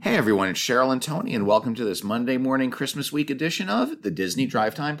everyone, it's Cheryl and Tony, and welcome to this Monday morning Christmas week edition of the Disney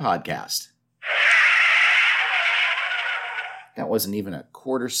Drive Time Podcast. That wasn't even a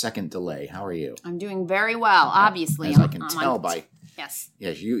quarter-second delay. How are you? I'm doing very well, obviously. As I can tell by... Yes.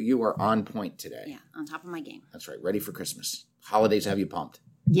 Yes, you are on point today. Yeah, on top of my game. That's right, ready for Christmas. Holidays have you pumped.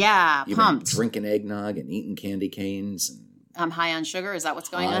 Yeah, You've pumped. Been drinking eggnog and eating candy canes. And I'm high on sugar. Is that what's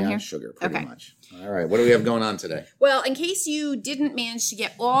going on High here? on sugar, pretty much. All right, what do we have going on today? Well, in case you didn't manage to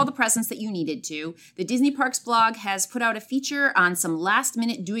get all the presents that you needed to, the Disney Parks blog has put out a feature on some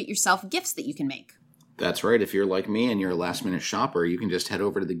last-minute do-it-yourself gifts that you can make. That's right. If you're like me and you're a last-minute shopper, you can just head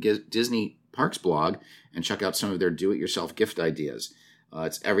over to the Disney Parks blog and check out some of their do-it-yourself gift ideas.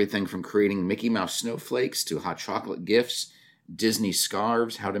 It's everything from creating Mickey Mouse snowflakes to hot chocolate gifts, Disney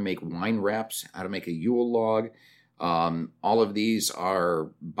scarves, how to make wine wraps, how to make a Yule log. All of these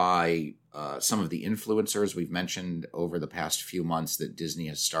are by some of the influencers we've mentioned over the past few months that Disney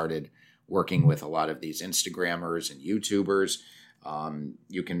has started working with a lot of these Instagrammers and YouTubers.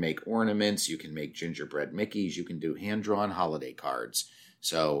 You can make ornaments, you can make gingerbread Mickeys, you can do hand-drawn holiday cards.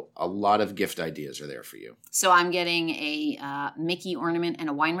 So a lot of gift ideas are there for you. So I'm getting a Mickey ornament and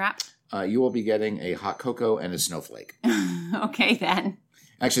a wine wrap? You will be getting a hot cocoa and a snowflake. Okay, then.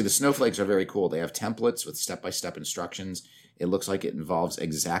 Actually, the snowflakes are very cool. They have templates with step-by-step instructions. It looks like it involves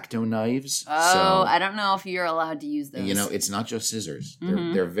X-Acto knives. Oh, I don't know if you're allowed to use those. You know, it's not just scissors.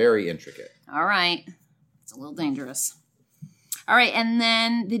 They're very intricate. All right. It's a little dangerous. All right, and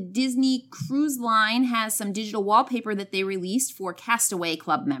then the Disney Cruise Line has some digital wallpaper that they released for Castaway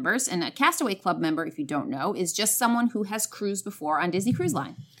Club members. And a Castaway Club member, if you don't know, is just someone who has cruised before on Disney Cruise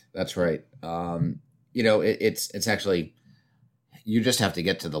Line. That's right. You know, it's actually... You just have to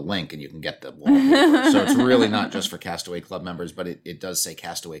get to the link and you can get the wallpaper. So it's really not just for Castaway Club members, but it does say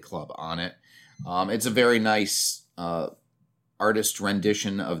Castaway Club on it. It's a very nice artist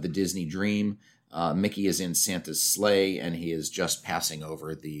rendition of the Disney Dream. Mickey is in Santa's sleigh and he is just passing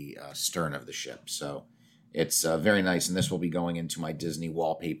over the stern of the ship. So it's very nice. And this will be going into my Disney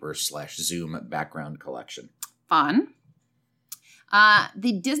wallpaper / Zoom background collection. Fun.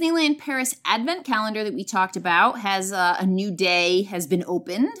 The Disneyland Paris Advent Calendar that we talked about has a new day has been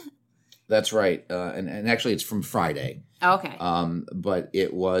opened. That's right. And actually it's from Friday. Okay. But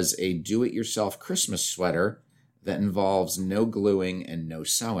it was a do-it-yourself Christmas sweater that involves no gluing and no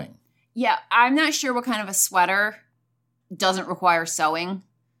sewing. Yeah, I'm not sure what kind of a sweater doesn't require sewing.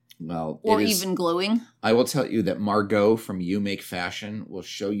 Well, or even gluing. I will tell you that Margot from You Make Fashion will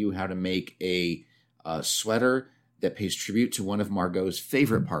show you how to make a sweater that pays tribute to one of Margot's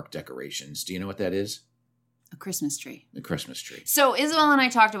favorite park decorations. Do you know what that is? A Christmas tree. The Christmas tree. So Isabel and I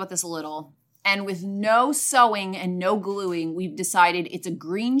talked about this a little, and with no sewing and no gluing, we've decided it's a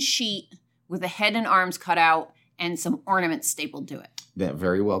green sheet with a head and arms cut out and some ornaments stapled to it. That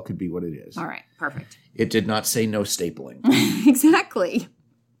very well could be what it is. All right, perfect. It did not say no stapling. Exactly.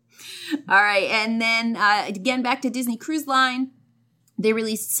 All right, and then again, back to Disney Cruise Line. They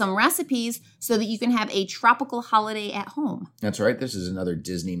released some recipes so that you can have a tropical holiday at home. That's right. This is another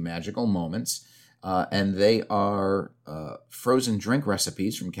Disney Magical Moments. And they are frozen drink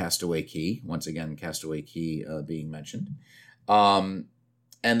recipes from Castaway Cay. Once again, Castaway Cay being mentioned. And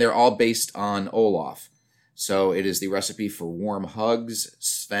they're all based on Olaf. So it is the recipe for warm hugs,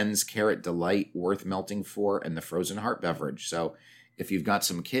 Sven's Carrot Delight, worth melting for, and the frozen heart beverage. So if you've got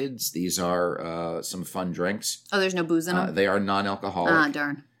some kids, these are some fun drinks. Oh, there's no booze in them? They are non-alcoholic. Ah,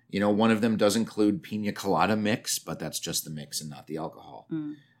 darn. You know, one of them does include pina colada mix, but that's just the mix and not the alcohol.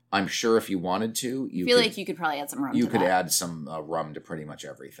 Mm. I'm sure if you wanted to, I feel like you could probably add some rum to that. You could add some rum to pretty much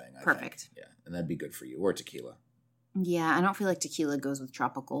everything. I Perfect. think. Yeah, and that'd be good for you. Or tequila. Yeah, I don't feel like tequila goes with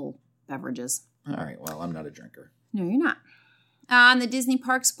tropical beverages. All right, well, I'm not a drinker. No, you're not. On the Disney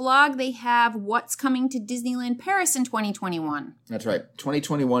Parks blog, they have what's coming to Disneyland Paris in 2021. That's right.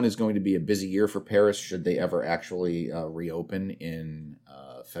 2021 is going to be a busy year for Paris should they ever actually reopen in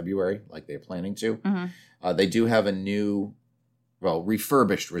February like they're planning to. Mm-hmm. They do have a new,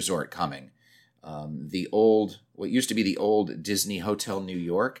 refurbished resort coming. What used to be the old Disney Hotel New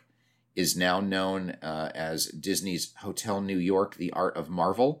York is now known as Disney's Hotel New York, The Art of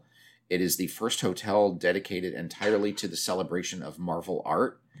Marvel. It is the first hotel dedicated entirely to the celebration of Marvel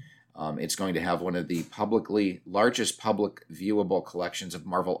art. It's going to have one of the largest public viewable collections of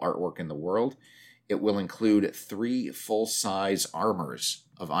Marvel artwork in the world. It will include 3 full-size armors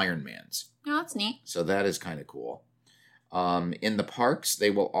of Iron Man's. Oh, that's neat. So that is kind of cool. In the parks, they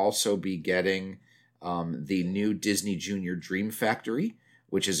will also be getting the new Disney Junior Dream Factory,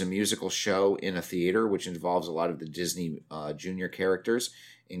 which is a musical show in a theater, which involves a lot of the Disney Junior characters,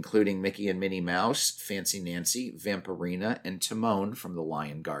 including Mickey and Minnie Mouse, Fancy Nancy, Vampirina, and Timon from the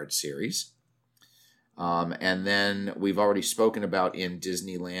Lion Guard series. And then we've already spoken about in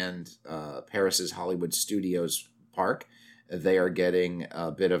Disneyland, Paris's Hollywood Studios Park. They are getting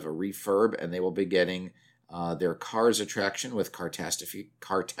a bit of a refurb, and they will be getting their Cars attraction with Catastrophe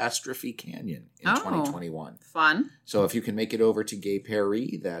Canyon in 2021. Fun. So if you can make it over to Gay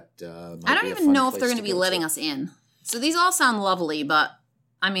Paris, that might I don't be a even fun know if place they're going to to be go letting to. us in. So these all sound lovely, but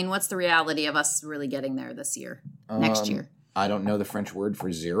I mean, what's the reality of us really getting there this year, next year? I don't know the French word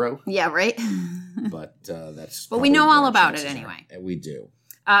for zero, Yeah, right? but that's. But we probably know where all our about it chances are. anyway. And we do.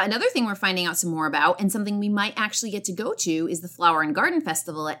 Another thing we're finding out some more about, and something we might actually get to go to, is the Flower and Garden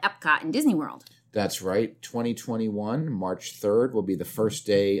Festival at Epcot and Disney World. That's right. 2021, March 3rd, will be the first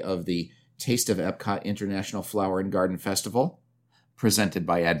day of the Taste of Epcot International Flower and Garden Festival, presented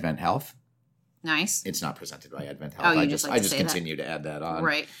by Advent Health. Nice. It's not presented by Advent Health. Oh, you I just just, like I to just say that. continue to add that on.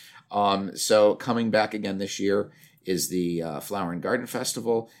 Right. So coming back again this year is the Flower and Garden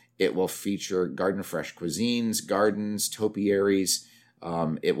Festival. It will feature garden fresh cuisines, gardens, topiaries.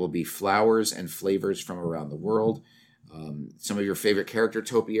 It will be flowers and flavors from around the world. Some of your favorite character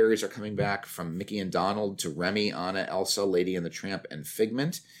topiaries are coming back, from Mickey and Donald to Remy, Anna, Elsa, Lady and the Tramp, and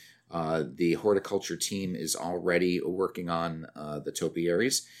Figment. The horticulture team is already working on the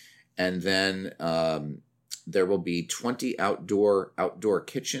topiaries. And then there will be 20 outdoor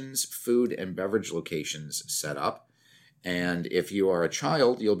kitchens, food, and beverage locations set up. And if you are a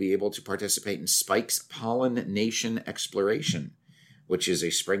child, you'll be able to participate in Spike's Pollen Nation Exploration, which is a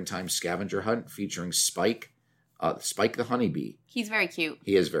springtime scavenger hunt featuring Spike the honeybee. He's very cute.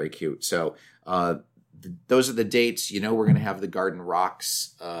 He is very cute. So those are the dates. You know, we're going to have the Garden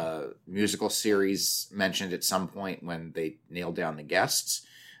Rocks musical series mentioned at some point when they nail down the guests.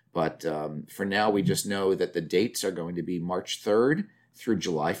 But for now, we just know that the dates are going to be March 3rd through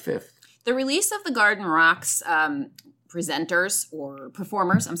July 5th. The release of the Garden Rocks presenters or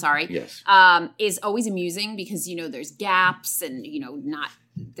performers, Yes. is always amusing because, you know, there's gaps and, you know,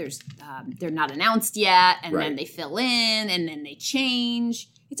 they're not announced yet, and Right. then they fill in and then they change.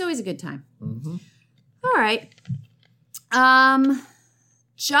 It's always a good time. Mm-hmm. All right.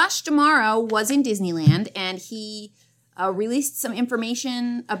 Josh D'Amaro was in Disneyland, and he released some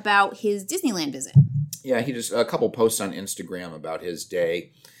information about his Disneyland visit. Yeah, he just a couple posts on Instagram about his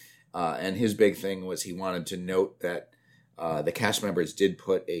day. And his big thing was he wanted to note that the cast members did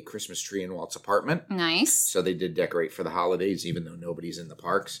put a Christmas tree in Walt's apartment. Nice. So they did decorate for the holidays, even though nobody's in the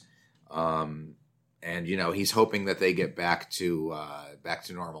parks. And, you know, he's hoping that they get back to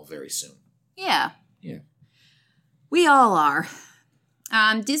normal very soon. Yeah. Yeah. We all are.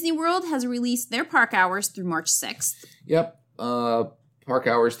 Disney World has released their park hours through March 6th. Yep. Park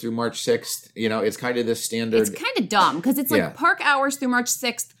hours through March 6th. You know, it's kind of the standard. It's kind of dumb because it's like Yeah. park hours through March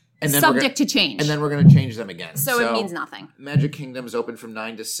 6th, And then subject to change. And then we're going to change them again. so it means nothing. Magic Kingdom's open from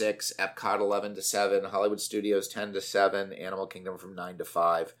 9 to 6, Epcot 11 to 7, Hollywood Studios 10 to 7, Animal Kingdom from 9 to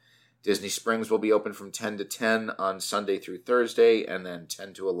 5. Disney Springs will be open from 10 to 10 on Sunday through Thursday, and then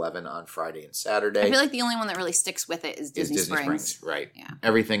 10 to 11 on Friday and Saturday. I feel like the only one that really sticks with it is Disney Springs. Right. Yeah.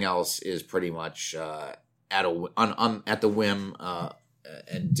 Everything else is pretty much at the whim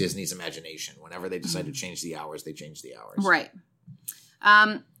and Disney's imagination. Whenever they decide to change the hours, they change the hours. Right.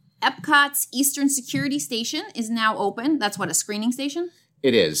 Epcot's Eastern Security Station is now open. That's what, a screening station?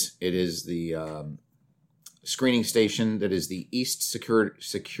 It is. It is the screening station that is the East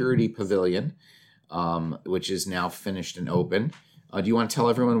Security Pavilion, which is now finished and open. Do you want to tell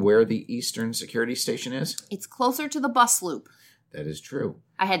everyone where the Eastern Security Station is? It's closer to the bus loop. That is true.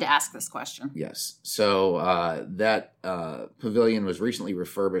 I had to ask this question. Yes. So that pavilion was recently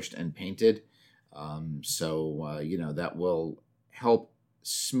refurbished and painted. That will help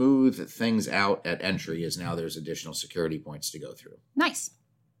smooth things out at entry, as now there's additional security points to go through. Nice.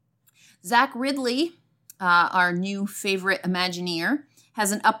 Zach Ridley, our new favorite Imagineer,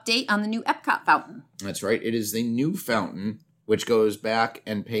 has an update on the new Epcot fountain. That's right. It is the new fountain, which goes back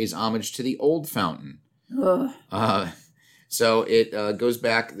and pays homage to the old fountain. Ugh. So it goes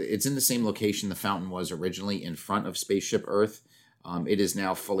back. It's in the same location the fountain was originally, in front of Spaceship Earth. It is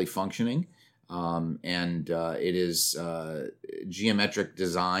now fully functioning. And it is geometric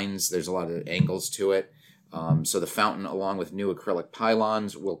designs. There's a lot of angles to it. So the fountain, along with new acrylic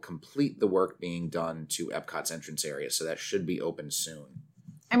pylons, will complete the work being done to Epcot's entrance area. So that should be open soon.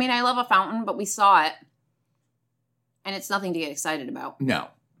 I mean, I love a fountain, but we saw it, and it's nothing to get excited about. No.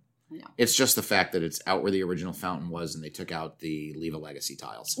 No. It's just the fact that it's out where the original fountain was, and they took out the Leave a Legacy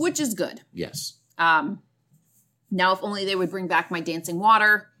tiles. Which is good. Yes. Now, if only they would bring back my dancing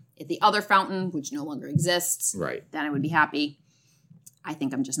water at the other fountain, which no longer exists, Right. then I would be happy. I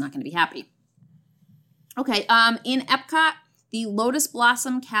think I'm just not going to be happy. Okay, in Epcot, the Lotus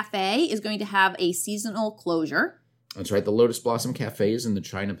Blossom Cafe is going to have a seasonal closure. That's right. The Lotus Blossom Cafe is in the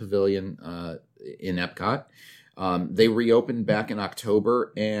China Pavilion in Epcot. They reopened back in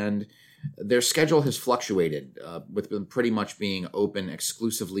October, and their schedule has fluctuated, with them pretty much being open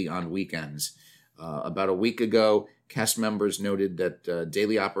exclusively on weekends. About a week ago, cast members noted that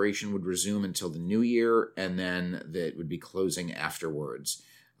daily operation would resume until the new year, and then that it would be closing afterwards.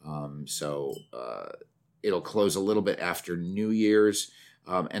 So it'll close a little bit after New Year's.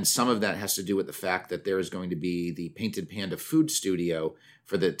 And some of that has to do with the fact that there is going to be the Painted Panda Food Studio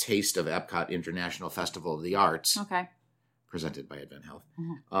for the Taste of Epcot International Festival of the Arts. Okay. Presented by Advent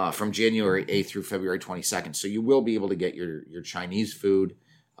Health, from January 8th through February 22nd. So you will be able to get your Chinese food.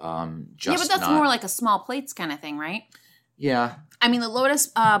 Yeah, but that's more like a small plates kind of thing, right? Yeah. I mean, the Lotus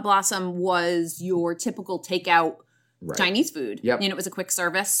Blossom was your typical takeout Chinese food. Yep. It was a quick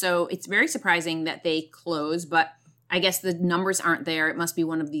service. So it's very surprising that they close, but I guess the numbers aren't there. It must be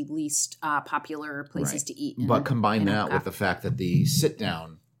one of the least popular places to eat. But combine that with the fact that the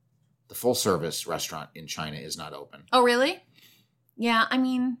sit-down, the full-service restaurant in China is not open. Oh, really? Yeah, I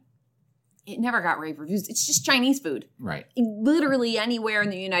mean, it never got rave reviews. It's just Chinese food. Right. Literally anywhere in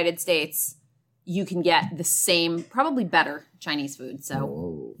the United States, you can get the same, probably better Chinese food.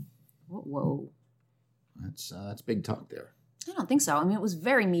 So, whoa. That's big talk there. I don't think so. I mean, it was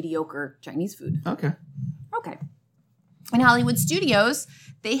very mediocre Chinese food. Okay. In Hollywood Studios,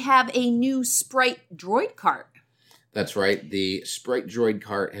 they have a new Sprite droid cart. That's right. The Sprite droid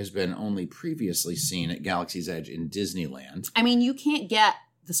cart has been only previously seen at Galaxy's Edge in Disneyland. I mean, you can't get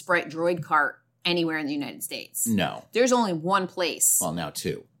the Sprite droid cart anywhere in the United States. No. There's only one place. Well, now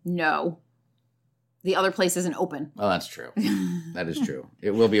two. No. The other place isn't open. Well, that's true. That is true.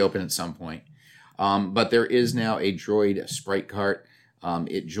 It will be open at some point. But there is now a droid Sprite cart.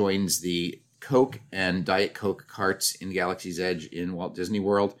 It joins the Coke and Diet Coke carts in Galaxy's Edge in Walt Disney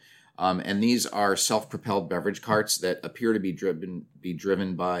World. And these are self-propelled beverage carts that appear to be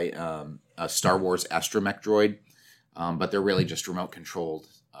driven by a Star Wars astromech droid. But they're really just remote-controlled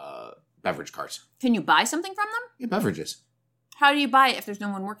beverage carts. Can you buy something from them? Yeah, beverages. How do you buy it if there's no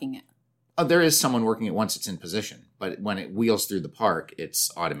one working it? Oh, there is someone working it once it's in position. But when it wheels through the park,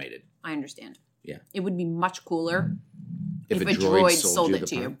 it's automated. I understand. Yeah. It would be much cooler if a droid sold it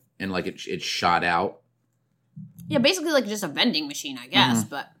to you. And like it shot out. Yeah, basically like just a vending machine, I guess.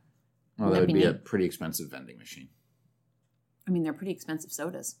 But well, that would be a pretty expensive vending machine. I mean, they're pretty expensive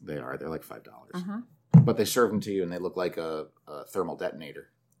sodas. They are. They're like $5. But they serve them to you, and they look like a thermal detonator.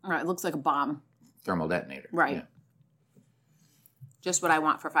 Right. It looks like a bomb. Thermal detonator. Right. Yeah. Just what I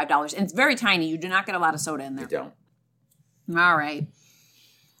want for $5. And it's very tiny. You do not get a lot of soda in there. You don't. All right.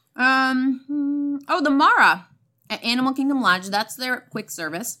 The Mara at Animal Kingdom Lodge, that's their quick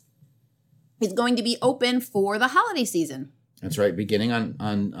service, is going to be open for the holiday season. That's right. Beginning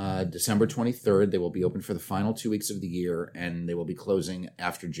on December 23rd, they will be open for the final 2 weeks of the year, and they will be closing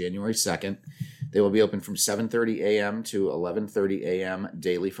after January 2nd. They will be open from 7:30 a.m. to 11:30 a.m.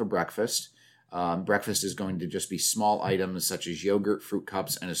 daily for breakfast. Breakfast is going to just be small items such as yogurt, fruit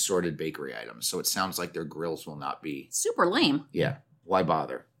cups, and assorted bakery items. So it sounds like their grills will not be... Super lame. Yeah. Why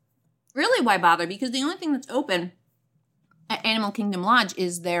bother? Really, why bother? Because the only thing that's open at Animal Kingdom Lodge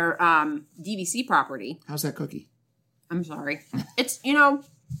is their DVC property. How's that cookie? I'm sorry. It's,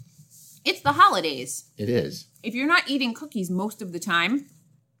 it's the holidays. It is. If you're not eating cookies most of the time,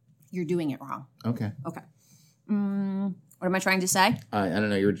 you're doing it wrong. Okay. What am I trying to say? I don't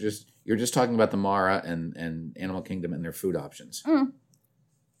know. You're just talking about the Mara and Animal Kingdom and their food options.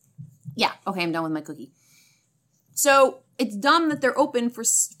 Yeah. Okay, I'm done with my cookie. So it's dumb that they're open for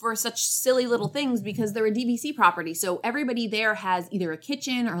such silly little things because they're a DVC property. So everybody there has either a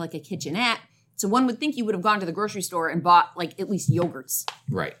kitchen or like a kitchenette. So one would think you would have gone to the grocery store and bought like at least yogurts.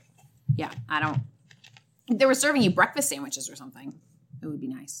 Right. Yeah, I don't. If they were serving you breakfast sandwiches or something, it would be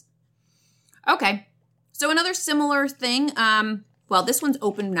nice. Okay. So another similar thing. This one's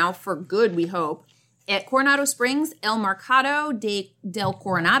open now for good, we hope. At Coronado Springs, El Mercado del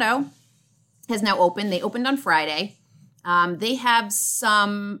Coronado has now opened. They opened on Friday. They have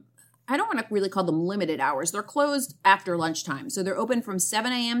some, I don't want to really call them limited hours. They're closed after lunchtime. So they're open from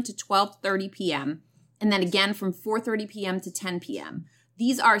 7 a.m. to 12:30 p.m. and then again from 4:30 p.m. to 10 p.m.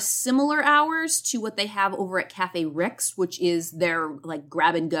 These are similar hours to what they have over at Cafe Rick's, which is their like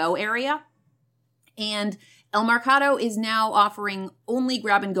grab and go area. And El Mercado is now offering only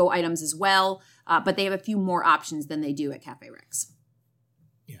grab and go items as well, but they have a few more options than they do at Cafe Rick's.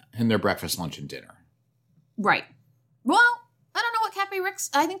 Yeah, and their breakfast, lunch, and dinner. Right. Well, I don't know what Cafe Rick's,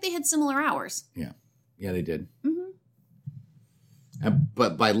 I think they had similar hours. Yeah, they did.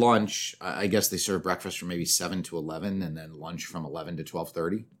 But by lunch, I guess they serve breakfast from maybe 7 to 11 and then lunch from 11 to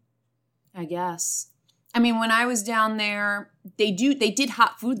 12:30. I guess. I mean, when I was down there, they did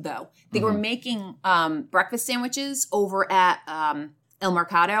hot food though. They were making breakfast sandwiches over at El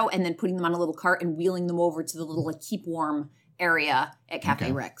Mercado and then putting them on a little cart and wheeling them over to the little like keep warm area at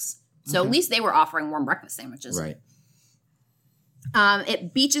Cafe Rex. So at least they were offering warm breakfast sandwiches. Right.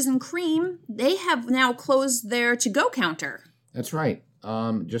 At Beaches and Cream, they have now closed their to-go counter. That's right.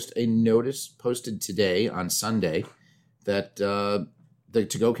 Just a notice posted today on Sunday that the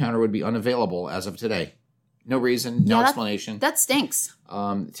to-go counter would be unavailable as of today. No reason, no explanation. That stinks.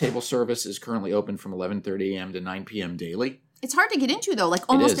 Table service is currently open from 11:30 a.m. to 9 p.m. daily. It's hard to get into, though, like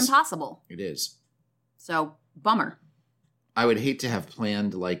almost impossible. It is. So, bummer. I would hate to have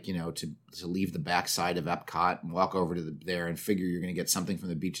planned, like, to leave the backside of Epcot and walk over to there and figure you're going to get something from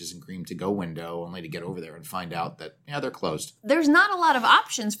the Beaches and Cream to-go window, only to get over there and find out that, they're closed. There's not a lot of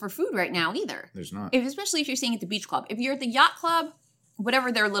options for food right now, either. There's not. Especially if you're staying at the beach club. If you're at the yacht club, whatever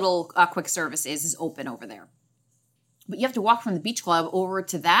their little quick service is open over there. But you have to walk from the beach club over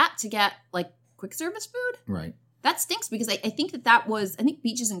to that to get, like, quick service food? Right. That stinks because I think I think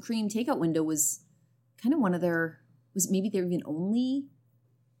Beaches and Cream takeout window was kind of one of their, was maybe their even only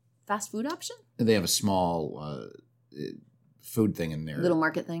fast food option? They have a small food thing in there. Little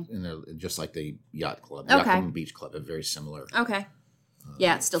market thing? In there, just like the yacht club. Okay. Yacht Club and Beach Club have very similar. Okay.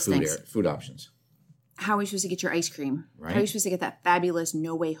 Yeah, it still stinks. Food options. How are we supposed to get your ice cream? Right. How are you supposed to get that fabulous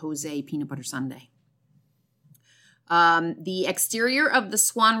No Way Jose peanut butter sundae? The exterior of the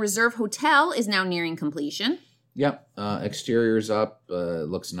Swan Reserve Hotel is now nearing completion. Yep. Exterior's up.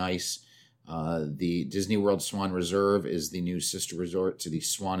 Looks nice. The Disney World Swan Reserve is the new sister resort to the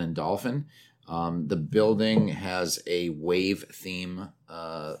Swan and Dolphin. The building has a wave theme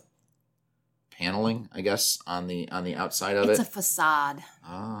paneling, I guess, on the outside of it. It's a facade.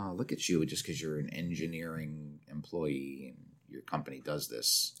 Ah, look at you! Just because you're an engineering employee and your company does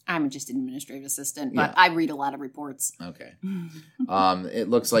this. I'm just an administrative assistant, but I read a lot of reports. Okay. It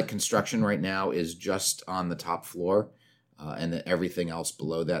looks like construction right now is just on the top floor. And that everything else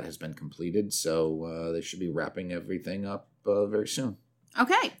below that has been completed. So they should be wrapping everything up very soon.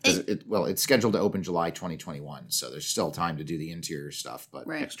 Okay. It's scheduled to open July 2021. So there's still time to do the interior stuff, but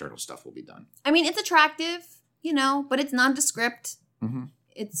external stuff will be done. I mean, it's attractive, but it's nondescript. Mm-hmm.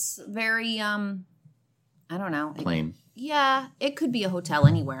 It's very, I don't know. Plain. It could be a hotel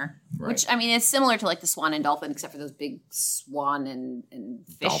anywhere. Right. Which, I mean, it's similar to like the Swan and Dolphin, except for those big swan and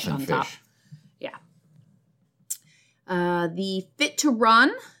fish Dolphin on fish. top. Yeah. The Fit to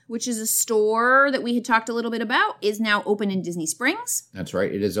Run, which is a store that we had talked a little bit about, is now open in Disney Springs. That's right.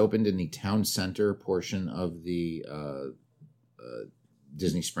 It is opened in the town center portion of the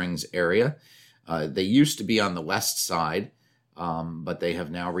Disney Springs area. They used to be on the west side, but they have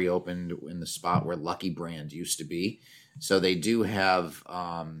now reopened in the spot where Lucky Brand used to be. So they do have,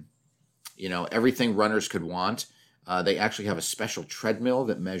 everything runners could want. They actually have a special treadmill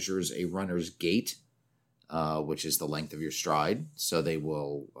that measures a runner's gait. Which is the length of your stride. So they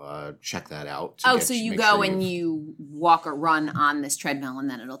will check that out. So you go and you walk or run on this treadmill, and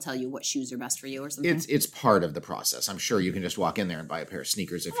then it'll tell you what shoes are best for you or something? It's part of the process. I'm sure you can just walk in there and buy a pair of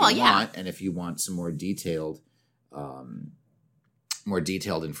sneakers if you want. And if you want some more detailed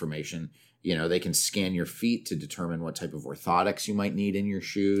information, they can scan your feet to determine what type of orthotics you might need in your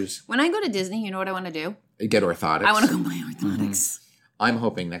shoes. When I go to Disney, you know what I want to do? Get orthotics. I want to go buy orthotics. Mm-hmm. I'm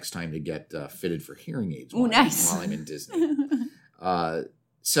hoping next time to get fitted for hearing aids while I'm in Disney.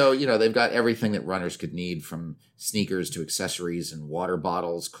 So, they've got everything that runners could need, from sneakers to accessories and water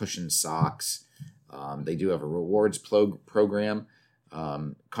bottles, cushioned socks. They do have a rewards program.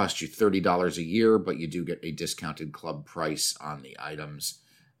 Costs you $30 a year, but you do get a discounted club price on the items.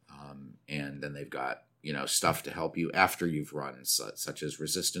 And then they've got, stuff to help you after you've run, such as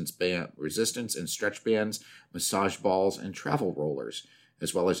resistance and stretch bands, massage balls, and travel rollers,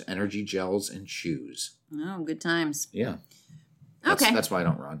 as well as energy gels and shoes. Oh, good times. Yeah. Okay. That's why I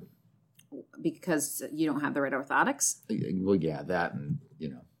don't run. Because you don't have the right orthotics? Well, yeah, that and,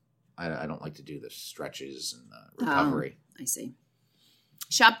 I don't like to do the stretches and the recovery. I see.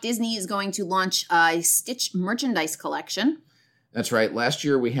 Shop Disney is going to launch a Stitch merchandise collection. That's right. Last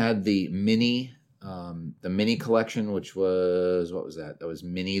year we had the mini collection, which was, what was that? That was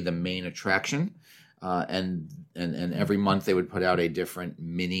Minnie, the main attraction. And every month they would put out a different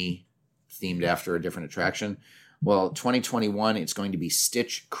Minnie themed after a different attraction. Well, 2021, it's going to be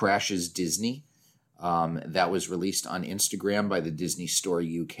Stitch Crashes Disney. That was released on Instagram by the Disney Store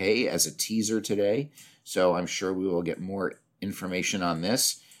UK as a teaser today. So I'm sure we will get more information on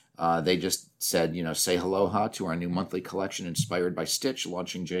this. They just said, say aloha to our new monthly collection inspired by Stitch,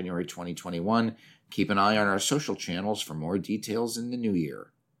 launching January 2021. Keep an eye on our social channels for more details in the new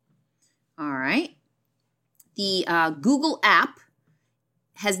year. All right. The Google app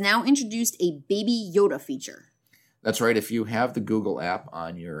has now introduced a Baby Yoda feature. That's right. If you have the Google app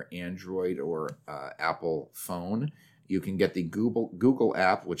on your Android or Apple phone, you can get the Google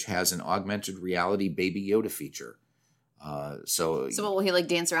app, which has an augmented reality Baby Yoda feature. So what, will he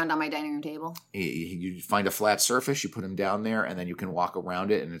dance around on my dining room table? You find a flat surface, you put him down there, and then you can walk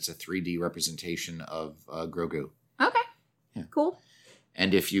around it, and it's a 3D representation of Grogu. Okay. Yeah. Cool.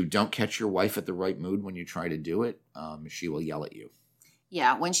 And if you don't catch your wife at the right mood when you try to do it, she will yell at you.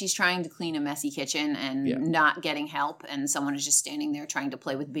 Yeah, when she's trying to clean a messy kitchen and not getting help, and someone is just standing there trying to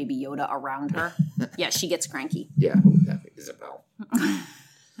play with Baby Yoda around her. Yeah, she gets cranky. Yeah, that Isabel.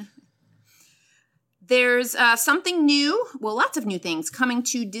 There's something new, lots of new things coming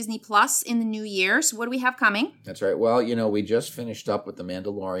to Disney Plus in the new year. So what do we have coming? That's right. Well, we just finished up with The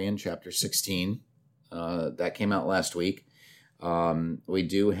Mandalorian, Chapter 16. That came out last week. We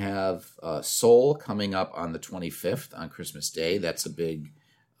do have Soul coming up on the 25th on Christmas Day. That's a big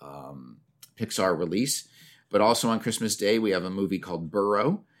Pixar release. But also on Christmas Day, we have a movie called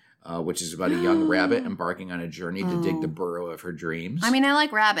Burrow, which is about a young rabbit embarking on a journey to dig the burrow of her dreams. I mean, I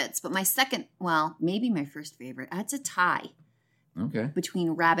like rabbits, but my maybe my first favorite, it's a tie. Okay.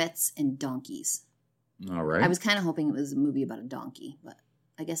 Between rabbits and donkeys. All right. I was kind of hoping it was a movie about a donkey, but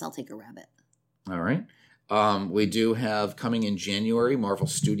I guess I'll take a rabbit. All right. We do have coming in January, Marvel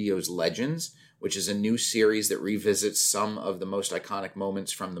Studios Legends, which is a new series that revisits some of the most iconic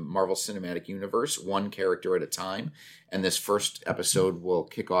moments from the Marvel Cinematic Universe, one character at a time. And this first episode will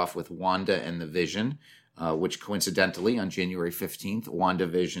kick off with Wanda and the Vision, which coincidentally on January 15th,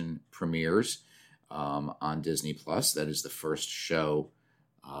 WandaVision premieres on Disney+. That is the first show,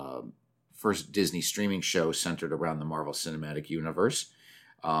 first Disney streaming show centered around the Marvel Cinematic Universe.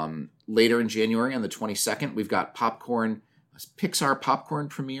 Later in January, on the 22nd, we've got Pixar Popcorn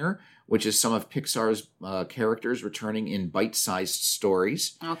premiere, which is some of Pixar's characters returning in bite-sized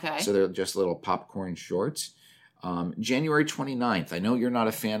stories. Okay. So they're just little popcorn shorts. January 29th, I know you're not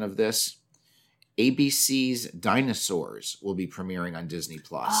a fan of this. ABC's Dinosaurs will be premiering on Disney+.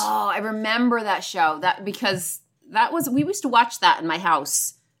 Oh, I remember that show. We used to watch that in my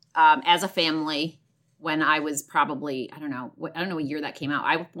house as a family. When I was probably, I don't know what year that came out.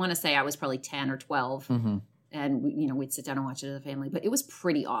 I want to say I was probably 10 or 12. Mm-hmm. And we'd sit down and watch it as a family, but it was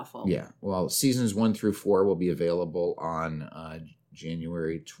pretty awful. Yeah. Well, seasons 1 through 4 will be available on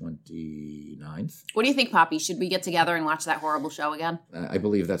January 29th. What do you think, Poppy? Should we get together and watch that horrible show again? I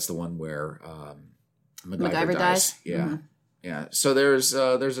believe that's the one where MacGyver dies. Yeah. Mm-hmm. Yeah. So there's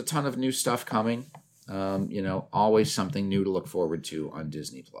a ton of new stuff coming. Always something new to look forward to on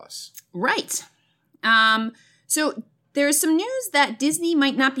Disney+. Right. So there's some news that Disney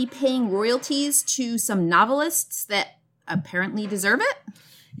might not be paying royalties to some novelists that apparently deserve it.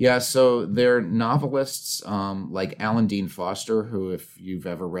 Yeah, so they're novelists like Alan Dean Foster, who, if you've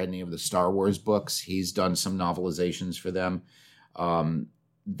ever read any of the Star Wars books, he's done some novelizations for them.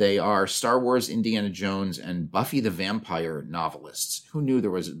 They are Star Wars, Indiana Jones, and Buffy the Vampire novelists. Who knew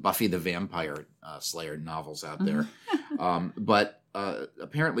there was Buffy the Vampire Slayer novels out there? But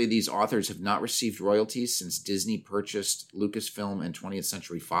apparently these authors have not received royalties since Disney purchased Lucasfilm and 20th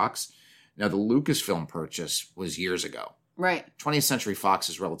Century Fox. Now, the Lucasfilm purchase was years ago. Right. 20th Century Fox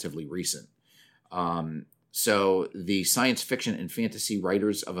is relatively recent. So the Science Fiction and Fantasy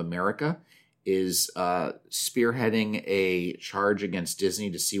Writers of America is spearheading a charge against Disney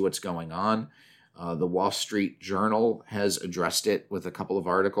to see what's going on. The Wall Street Journal has addressed it with a couple of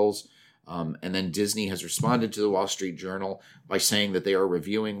articles. And then Disney has responded to the Wall Street Journal by saying that they are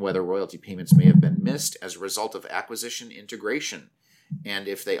reviewing whether royalty payments may have been missed as a result of acquisition integration. And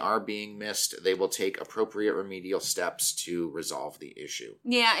if they are being missed, they will take appropriate remedial steps to resolve the issue.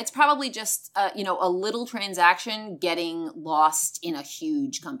 Yeah, it's probably just, a little transaction getting lost in a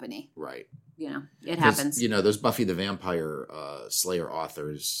huge company. Right. It happens. Those Buffy the Vampire Slayer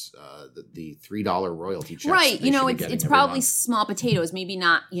authors, the $3 royalty checks. Right. It's probably month. Small potatoes, maybe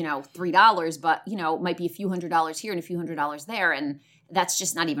not, $3, but, it might be a few $100s here and a few $100s there. And that's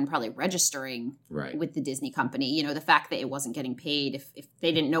just not even probably registering with the Disney company. The fact that it wasn't getting paid, if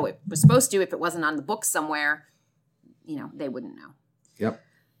they didn't know it was supposed to, if it wasn't on the books somewhere, they wouldn't know. Yep.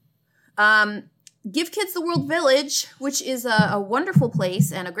 Give Kids the World Village, which is a wonderful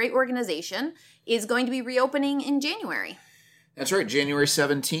place and a great organization, is going to be reopening in January. That's right. January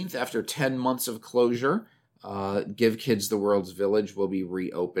 17th, after 10 months of closure, Give Kids the World's Village will be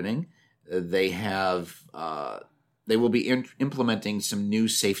reopening. They have they will be implementing some new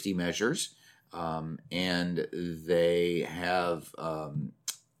safety measures, and they have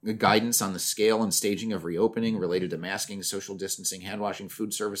guidance on the scale and staging of reopening related to masking, social distancing, hand washing,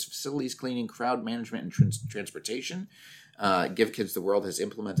 food service facilities, cleaning, crowd management, and transportation. Give Kids the World has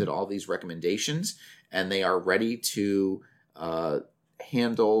implemented all these recommendations, and they are ready to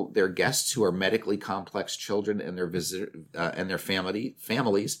handle their guests who are medically complex children and their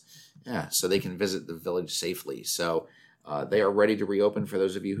families. Yeah, so they can visit the village safely. So they are ready to reopen. For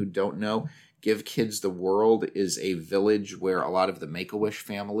those of you who don't know, Give Kids the World is a village where a lot of the Make-A-Wish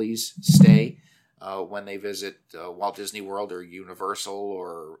families stay when they visit Walt Disney World or Universal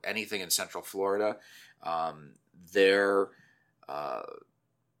or anything in Central Florida. Their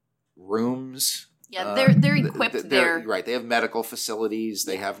rooms... Yeah, they're equipped there. Right, they have medical facilities,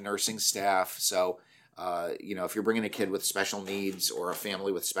 they have nursing staff. So, if you're bringing a kid with special needs or a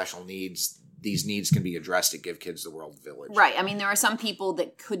family with special needs, these needs can be addressed at Give Kids the World Village. Right. I mean, there are some people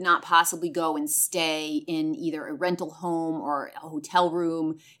that could not possibly go and stay in either a rental home or a hotel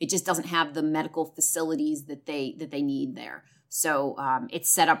room. It just doesn't have the medical facilities that they need there. So it's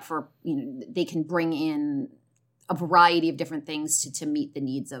set up for, they can bring in a variety of different things to meet the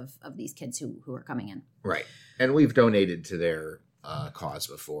needs of these kids who are coming in. Right. And we've donated to their cause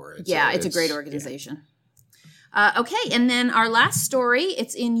before. It's a great organization. Yeah. Okay, and then our last story,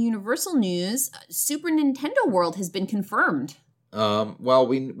 it's in Universal News. Super Nintendo World has been confirmed. Well,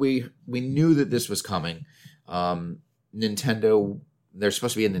 we knew that this was coming. Nintendo, there's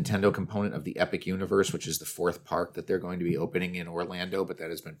supposed to be a Nintendo component of the Epic Universe, which is the 4th park that they're going to be opening in Orlando, but that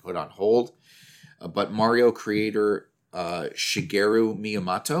has been put on hold. But Mario creator Shigeru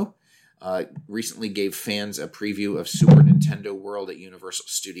Miyamoto recently gave fans a preview of Super Nintendo World at Universal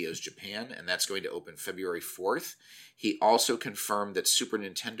Studios Japan, and that's going to open February 4th. He also confirmed that Super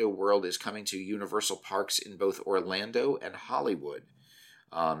Nintendo World is coming to Universal Parks in both Orlando and Hollywood.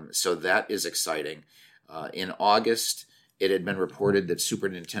 So that is exciting. In August, it had been reported that Super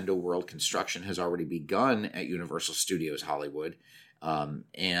Nintendo World construction has already begun at Universal Studios Hollywood,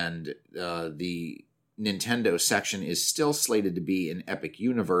 and the Nintendo section is still slated to be in Epic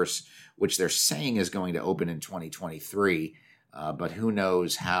Universe, which they're saying is going to open in 2023. But who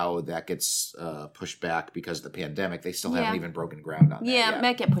knows how that gets pushed back because of the pandemic. They still haven't even broken ground on that yet. It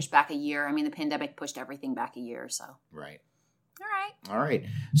might get pushed back a year. I mean, the pandemic pushed everything back a year, so. Right. All right.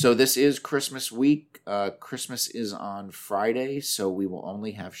 So this is Christmas week. Christmas is on Friday, so we will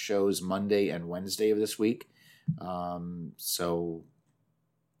only have shows Monday and Wednesday of this week.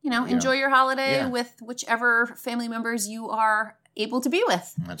 Enjoy your holiday with whichever family members you are able to be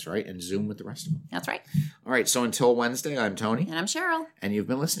with. That's right. And Zoom with the rest of them. That's right. All right. So until Wednesday, I'm Tony. And I'm Cheryl. And you've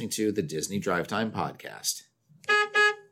been listening to the Disney Drive Time Podcast.